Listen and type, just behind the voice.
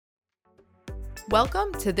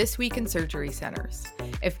Welcome to This Week in Surgery Centers.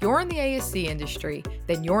 If you're in the ASC industry,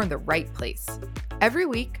 then you're in the right place. Every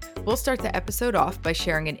week, we'll start the episode off by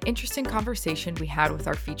sharing an interesting conversation we had with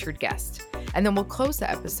our featured guest, and then we'll close the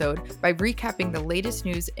episode by recapping the latest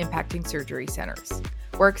news impacting surgery centers.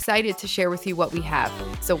 We're excited to share with you what we have,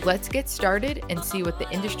 so let's get started and see what the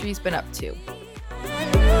industry's been up to.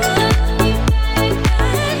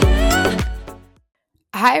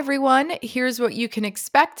 Hi, everyone. Here's what you can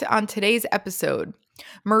expect on today's episode.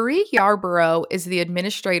 Marie Yarborough is the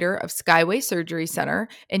administrator of Skyway Surgery Center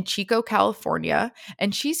in Chico, California,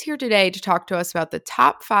 and she's here today to talk to us about the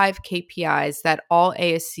top 5 KPIs that all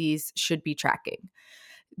ASCs should be tracking.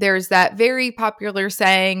 There's that very popular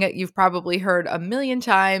saying you've probably heard a million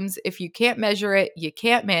times, if you can't measure it, you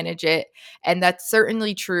can't manage it, and that's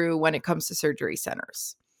certainly true when it comes to surgery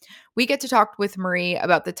centers. We get to talk with Marie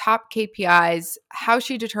about the top KPIs, how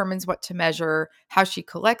she determines what to measure, how she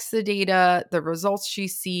collects the data, the results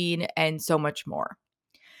she's seen, and so much more.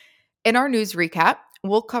 In our news recap,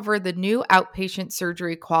 we'll cover the new Outpatient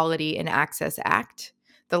Surgery Quality and Access Act,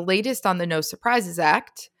 the latest on the No Surprises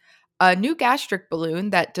Act, a new gastric balloon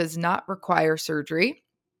that does not require surgery,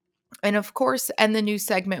 and of course, end the news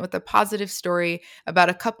segment with a positive story about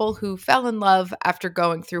a couple who fell in love after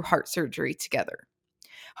going through heart surgery together.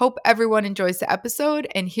 Hope everyone enjoys the episode,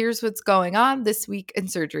 and here's what's going on this week in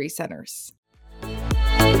surgery centers.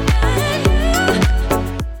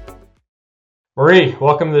 Marie,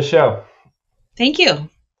 welcome to the show. Thank you.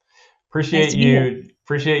 Appreciate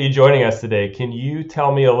you joining us today. Can you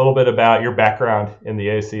tell me a little bit about your background in the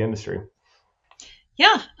ASC industry?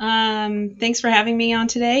 Yeah, thanks for having me on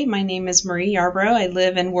today. My name is Marie Yarborough. I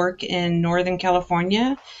live and work in Northern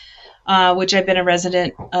California, which I've been a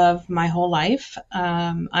resident of my whole life.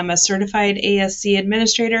 I'm a certified ASC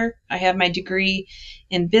administrator. I have my degree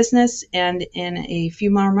in business, and in a few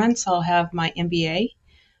more months, I'll have my MBA.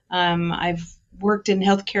 I've worked in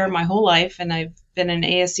healthcare my whole life, and I've been an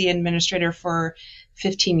ASC administrator for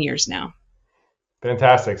 15 years now.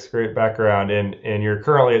 Fantastic. It's a great background. And you're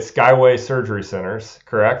currently at Skyway Surgery Centers,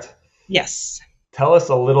 correct? Yes. Tell us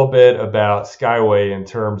a little bit about Skyway in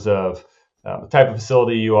terms of the type of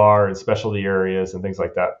facility you are and specialty areas and things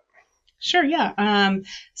like that. Sure, yeah.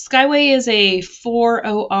 Skyway is a 4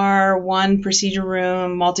 OR, 1 procedure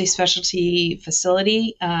room, multi-specialty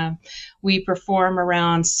facility. We perform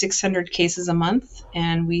around 600 cases a month,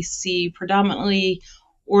 and we see predominantly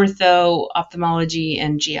ortho, ophthalmology,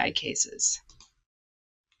 and GI cases.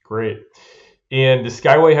 Great. And does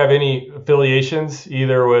Skyway have any affiliations,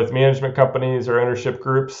 either with management companies or ownership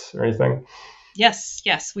groups or anything?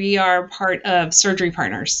 Yes. We are part of Surgery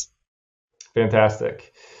Partners.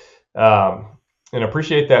 Fantastic. And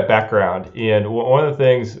appreciate that background. And one of the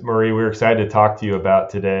things, Marie, we're excited to talk to you about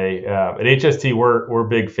today. At HST, we're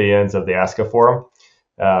big fans of the ASCA forum.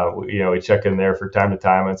 We check in there for time to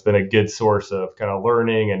time. It's been a good source of kind of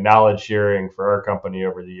learning and knowledge sharing for our company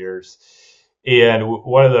over the years. And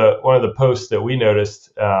one of the posts that we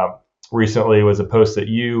noticed recently was a post that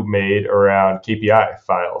you made around KPI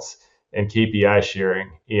files and KPI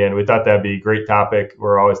sharing. And we thought that'd be a great topic.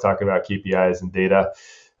 We're always talking about KPIs and data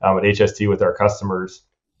at HST with our customers.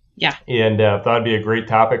 Yeah. And thought it'd be a great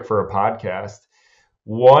topic for a podcast.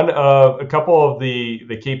 A couple of the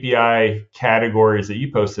KPI categories that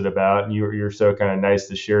you posted about, and you're so kind of nice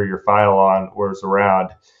to share your file on, was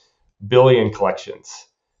around billing and collections.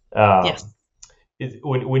 Yes.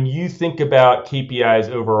 When you think about KPIs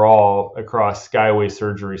overall across Skyway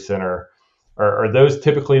Surgery Center, are those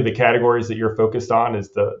typically the categories that you're focused on,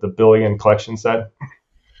 is the billing and collection side?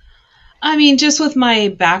 I mean, just with my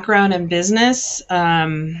background in business,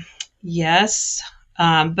 yes.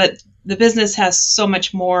 But the business has so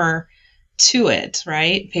much more to it,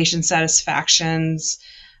 right? Patient satisfactions,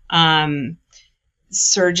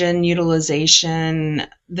 surgeon utilization.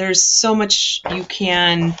 There's so much you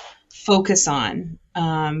can focus on.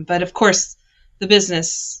 But of course, the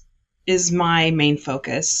business is my main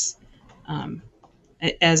focus,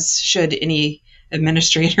 as should any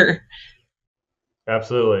administrator.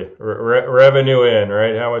 Absolutely. Revenue in,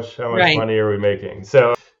 right? How much Right. money are we making?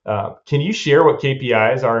 So can you share what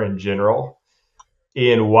KPIs are in general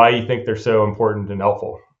and why you think they're so important and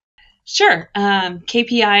helpful? Sure.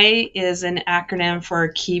 KPI is an acronym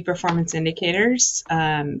for Key Performance Indicators.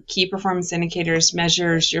 Key Performance Indicators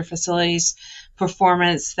measures your facility's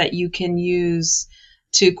performance that you can use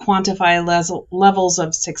to quantify levels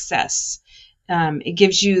of success. It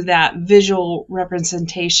gives you that visual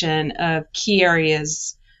representation of key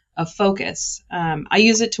areas of focus. I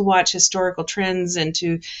use it to watch historical trends and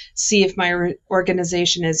to see if my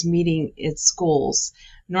organization is meeting its goals.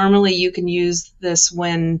 Normally, you can use this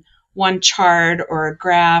when one chart or a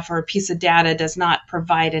graph or a piece of data does not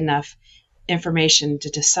provide enough information to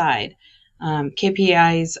decide.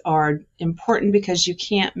 KPIs are important because you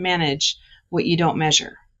can't manage what you don't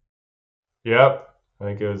measure. Yep. I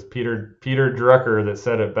think it was Peter Drucker that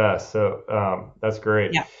said it best. So that's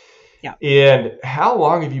great. Yeah. Yeah. And how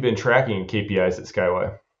long have you been tracking KPIs at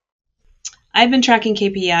Skyway? I've been tracking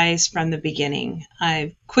KPIs from the beginning.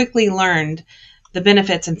 I've quickly learned the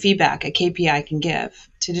benefits and feedback a KPI can give.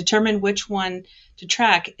 To determine which one to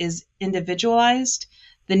track is individualized.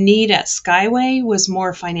 The need at Skyway was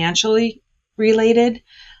more financially related.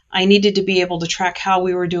 I needed to be able to track how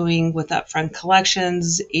we were doing with upfront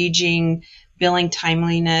collections, aging, billing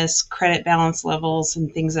timeliness, credit balance levels,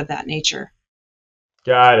 and things of that nature.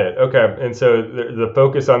 Got it. Okay. And so the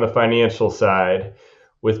focus on the financial side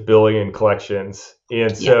with billing and collections.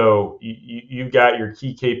 And so you've got your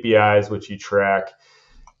key KPIs, which you track.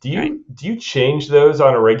 Do you change those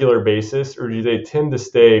on a regular basis, or do they tend to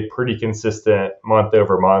stay pretty consistent month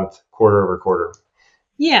over month, quarter over quarter?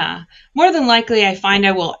 Yeah, more than likely I find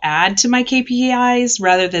I will add to my KPIs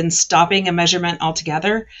rather than stopping a measurement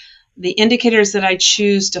altogether. The indicators that I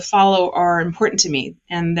choose to follow are important to me,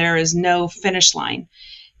 and there is no finish line.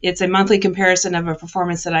 It's a monthly comparison of a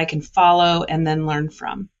performance that I can follow and then learn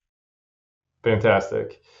from.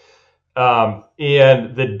 Fantastic. And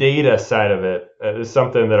the data side of it is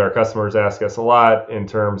something that our customers ask us a lot in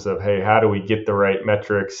terms of, hey, how do we get the right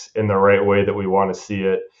metrics in the right way that we want to see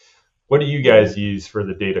it? What do you guys use for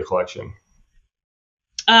the data collection?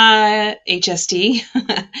 HST.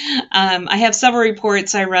 I have several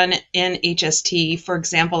reports I run in HST. For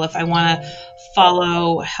example, if I want to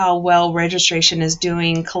follow how well registration is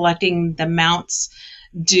doing, collecting the amounts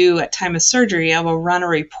due at time of surgery, I will run a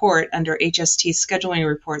report under HST scheduling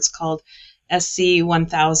reports called SC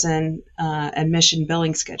 1000 admission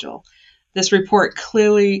billing schedule. This report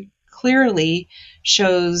clearly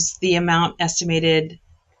shows the amount estimated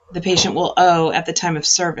the patient will owe at the time of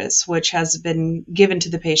service, which has been given to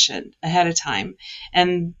the patient ahead of time,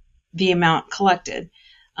 and the amount collected.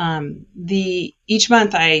 Each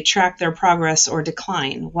month I track their progress or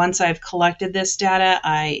decline. Once I've collected this data,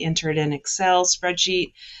 I enter it in an Excel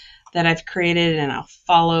spreadsheet that I've created, and I'll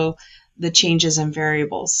follow the changes and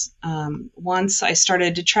variables. Once I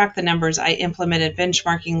started to track the numbers, I implemented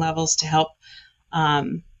benchmarking levels to help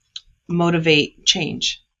motivate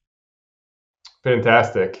change.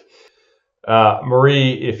 Fantastic.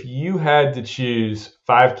 Marie, if you had to choose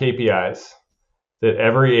 5 KPIs that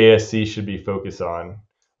every ASC should be focused on,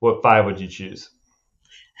 what 5 would you choose?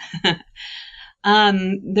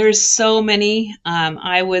 There's so many.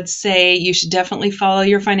 I would say you should definitely follow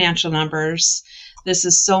your financial numbers. This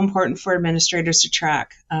is so important for administrators to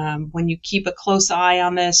track. When you keep a close eye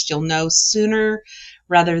on this, you'll know sooner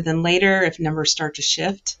rather than later if numbers start to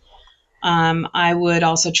shift. I would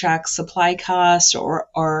also track supply costs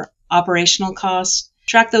or operational costs.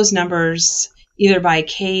 Track those numbers either by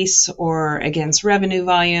case or against revenue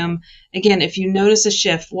volume. Again, if you notice a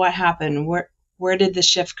shift, what happened? Where did the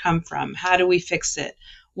shift come from? How do we fix it?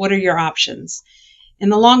 What are your options? In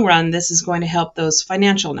the long run, this is going to help those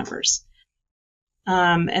financial numbers.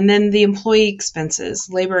 And then the employee expenses,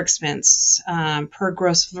 labor expense per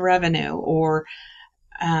gross revenue, or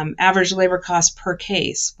average labor cost per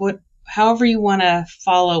case. However you want to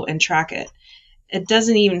follow and track it. It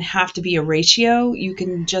doesn't even have to be a ratio. You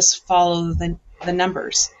can just follow the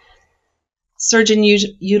numbers. Surgeon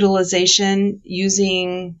utilization,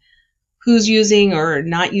 who's using or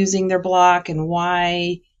not using their block and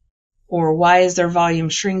why, or why is their volume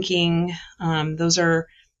shrinking. Those are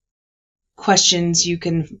questions you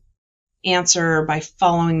can answer by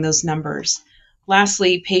following those numbers.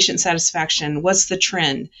 Lastly, patient satisfaction. What's the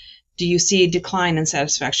trend? Do you see a decline in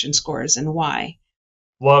satisfaction scores, and why?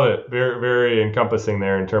 Love it. Very, very encompassing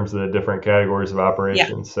there in terms of the different categories of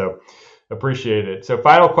operations. Yeah. So appreciate it. So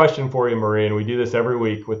final question for you, Marie, and we do this every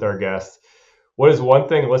week with our guests. What is one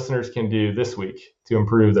thing listeners can do this week to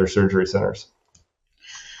improve their surgery centers?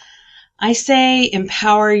 I say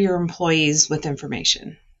empower your employees with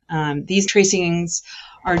information. These tracings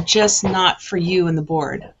are just not for you and the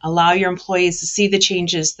board. Allow your employees to see the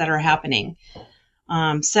changes that are happening.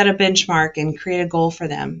 Set a benchmark and create a goal for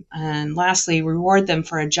them. And lastly, reward them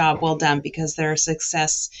for a job well done, because their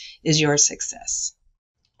success is your success.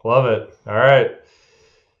 Love it. All right.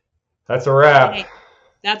 That's a wrap. Okay.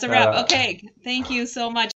 That's a wrap. Okay. Thank you so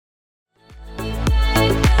much.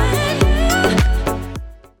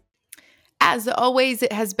 As always,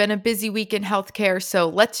 it has been a busy week in healthcare, so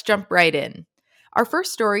let's jump right in. Our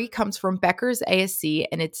first story comes from Becker's ASC,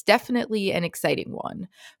 and it's definitely an exciting one.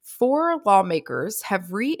 4 lawmakers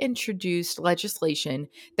have reintroduced legislation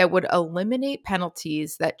that would eliminate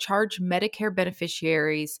penalties that charge Medicare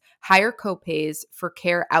beneficiaries higher copays for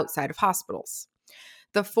care outside of hospitals.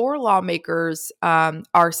 The 4 lawmakers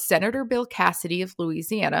are Senator Bill Cassidy of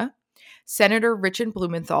Louisiana, Senator Richard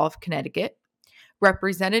Blumenthal of Connecticut,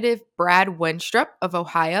 Representative Brad Wenstrup of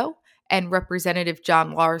Ohio, and Representative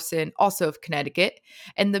John Larson, also of Connecticut.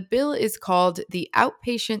 And the bill is called the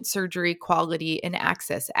Outpatient Surgery Quality and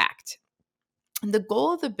Access Act. The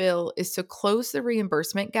goal of the bill is to close the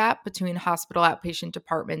reimbursement gap between hospital outpatient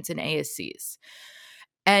departments and ASCs,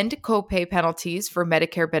 end copay penalties for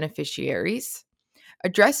Medicare beneficiaries,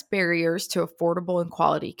 address barriers to affordable and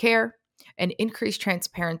quality care, and increase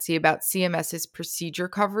transparency about CMS's procedure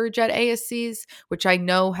coverage at ASCs, which I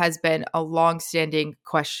know has been a longstanding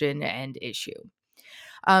question and issue.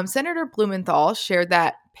 Senator Blumenthal shared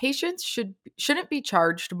that patients shouldn't be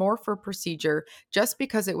charged more for a procedure just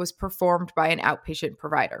because it was performed by an outpatient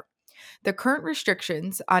provider. The current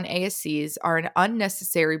restrictions on ASCs are an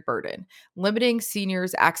unnecessary burden, limiting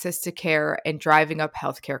seniors' access to care and driving up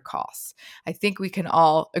healthcare costs. I think we can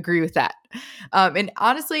all agree with that. And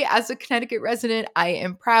honestly, as a Connecticut resident, I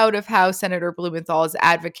am proud of how Senator Blumenthal is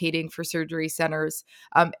advocating for surgery centers.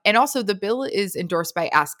 And also, the bill is endorsed by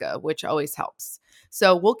ASCA, which always helps.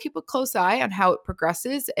 So we'll keep a close eye on how it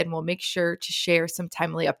progresses, and we'll make sure to share some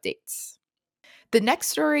timely updates. The next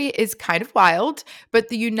story is kind of wild, but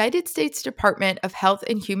the United States Department of Health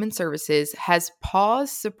and Human Services has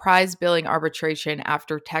paused surprise billing arbitration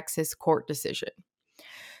after Texas court decision.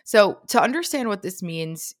 So, to understand what this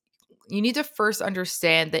means, you need to first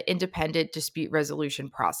understand the independent dispute resolution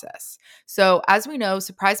process. So, as we know,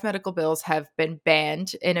 surprise medical bills have been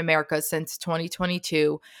banned in America since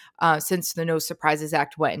 2022, since the No Surprises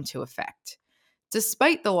Act went into effect.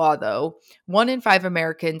 Despite the law, though, 1 in 5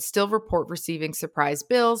 Americans still report receiving surprise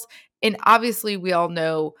bills. And obviously, we all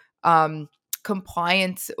know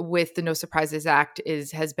compliance with the No Surprises Act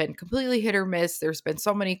has been completely hit or miss. There's been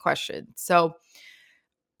so many questions. So,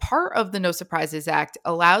 part of the No Surprises Act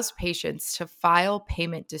allows patients to file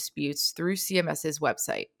payment disputes through CMS's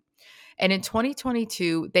website. And in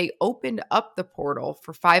 2022, they opened up the portal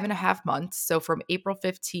for 5.5 months, so from April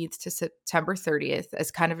 15th to September 30th,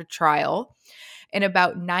 as kind of a trial. And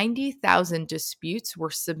about 90,000 disputes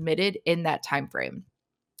were submitted in that timeframe.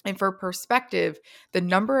 And for perspective, the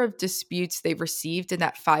number of disputes they received in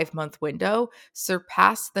that 5-month window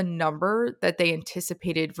surpassed the number that they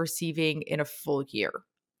anticipated receiving in a full year.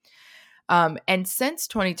 And since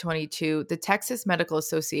 2022, the Texas Medical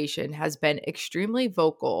Association has been extremely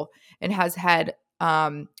vocal and has had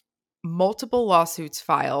multiple lawsuits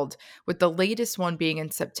filed, with the latest one being in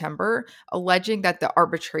September, alleging that the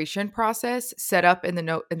arbitration process set up in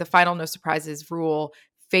the final No Surprises rule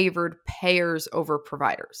favored payers over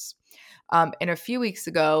providers. And a few weeks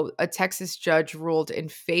ago, a Texas judge ruled in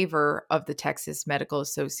favor of the Texas Medical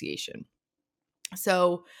Association.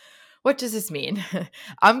 So, what does this mean?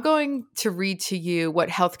 I'm going to read to you what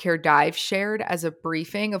Healthcare Dive shared as a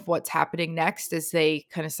briefing of what's happening next, as they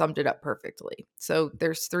kind of summed it up perfectly. So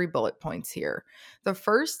there's 3 bullet points here. The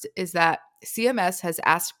first is that CMS has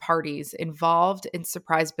asked parties involved in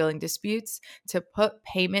surprise billing disputes to put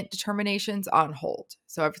payment determinations on hold.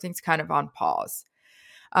 So everything's kind of on pause.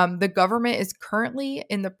 The government is currently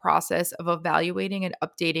in the process of evaluating and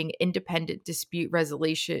updating independent dispute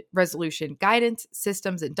resolution guidance,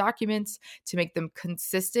 systems, and documents to make them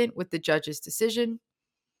consistent with the judge's decision.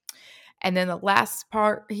 And then the last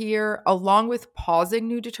part here, along with pausing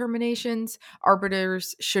new determinations,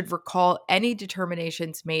 arbiters should recall any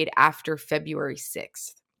determinations made after February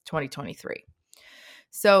 6th, 2023.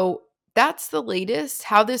 So that's the latest.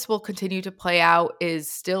 How this will continue to play out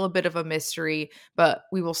is still a bit of a mystery, but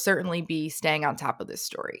we will certainly be staying on top of this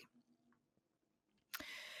story.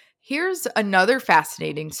 Here's another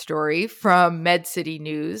fascinating story from MedCity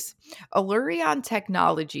News. Allurion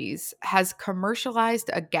Technologies has commercialized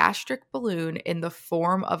a gastric balloon in the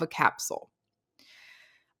form of a capsule.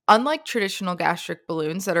 Unlike traditional gastric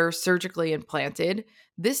balloons that are surgically implanted,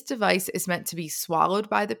 this device is meant to be swallowed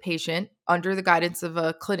by the patient under the guidance of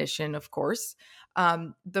a clinician, of course.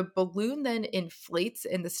 The balloon then inflates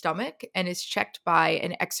in the stomach and is checked by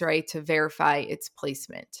an X-ray to verify its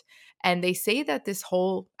placement. And they say that this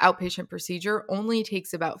whole outpatient procedure only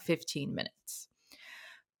takes about 15 minutes.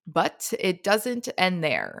 But it doesn't end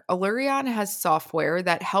there. Allurion has software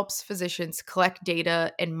that helps physicians collect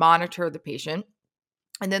data and monitor the patient.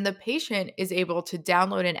 And then the patient is able to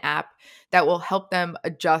download an app that will help them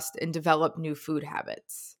adjust and develop new food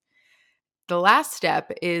habits. The last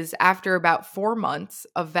step is after about 4 months,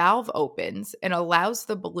 a valve opens and allows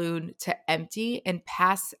the balloon to empty and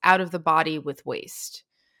pass out of the body with waste.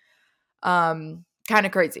 Kind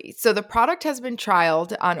of crazy. So the product has been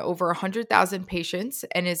trialed on over 100,000 patients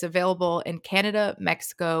and is available in Canada,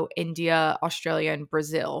 Mexico, India, Australia, and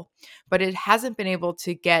Brazil. But it hasn't been able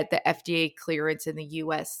to get the FDA clearance in the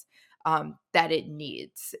US that it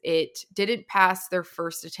needs. It didn't pass their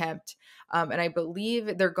first attempt, and I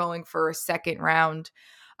believe they're going for a second round.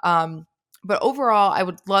 But overall, I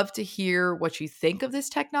would love to hear what you think of this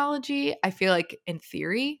technology. I feel like in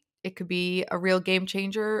theory, it could be a real game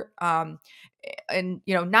changer. And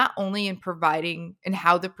not only in providing and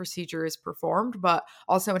how the procedure is performed, but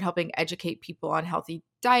also in helping educate people on healthy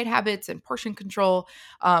diet habits and portion control.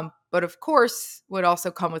 But of course, would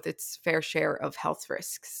also come with its fair share of health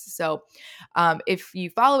risks. So if you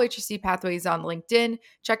follow HSC Pathways on LinkedIn,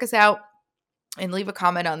 check us out and leave a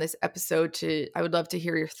comment on this episode. I would love to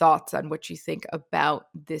hear your thoughts on what you think about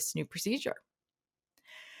this new procedure.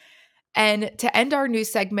 And to end our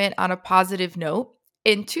news segment on a positive note,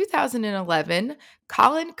 in 2011,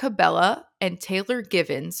 Colin Cabela and Taylor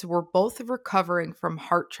Givens were both recovering from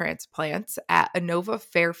heart transplants at Inova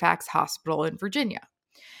Fairfax Hospital in Virginia.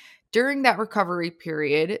 During that recovery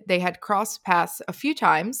period, they had crossed paths a few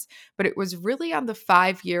times, but it was really on the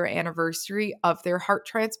 5-year anniversary of their heart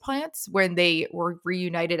transplants when they were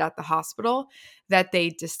reunited at the hospital that they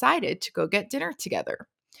decided to go get dinner together.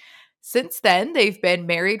 Since then, they've been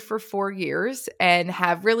married for 4 years and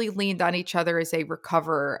have really leaned on each other as they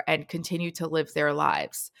recover and continue to live their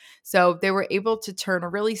lives. So they were able to turn a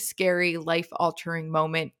really scary, life-altering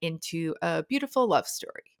moment into a beautiful love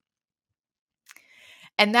story.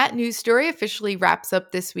 And that news story officially wraps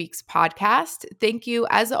up this week's podcast. Thank you,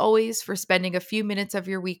 as always, for spending a few minutes of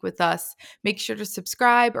your week with us. Make sure to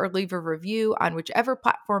subscribe or leave a review on whichever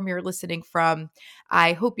platform you're listening from.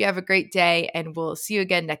 I hope you have a great day, and we'll see you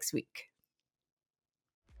again next week.